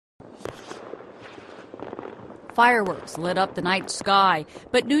Fireworks lit up the night sky,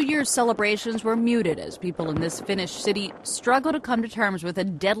 but New Year's celebrations were muted as people in this Finnish city struggle to come to terms with a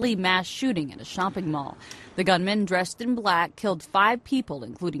deadly mass shooting at a shopping mall. The gunman, dressed in black, killed 5 people,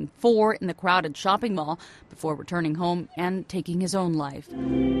 including 4 in the crowded shopping mall, before returning home and taking his own life.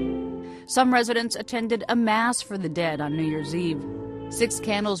 Some residents attended a mass for the dead on New Year's Eve. 6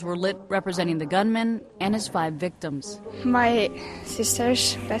 candles were lit representing the gunman and his 5 victims. My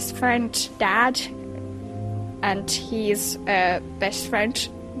sister's best friend, Dad, and his best friend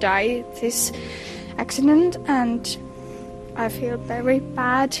died this accident, and I feel very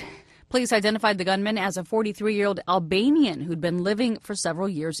bad. Police identified the gunman as a 43-year-old Albanian who'd been living for several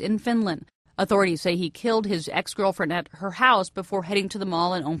years in Finland. Authorities say he killed his ex-girlfriend at her house before heading to the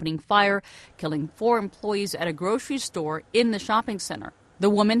mall and opening fire, killing 4 employees at a grocery store in the shopping center. The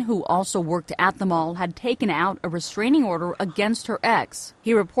woman, who also worked at the mall, had taken out a restraining order against her ex.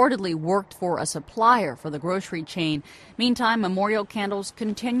 He reportedly worked for a supplier for the grocery chain. Meantime, memorial candles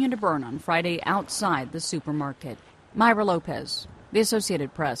continue to burn on Friday outside the supermarket. Myra Lopez, The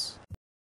Associated Press.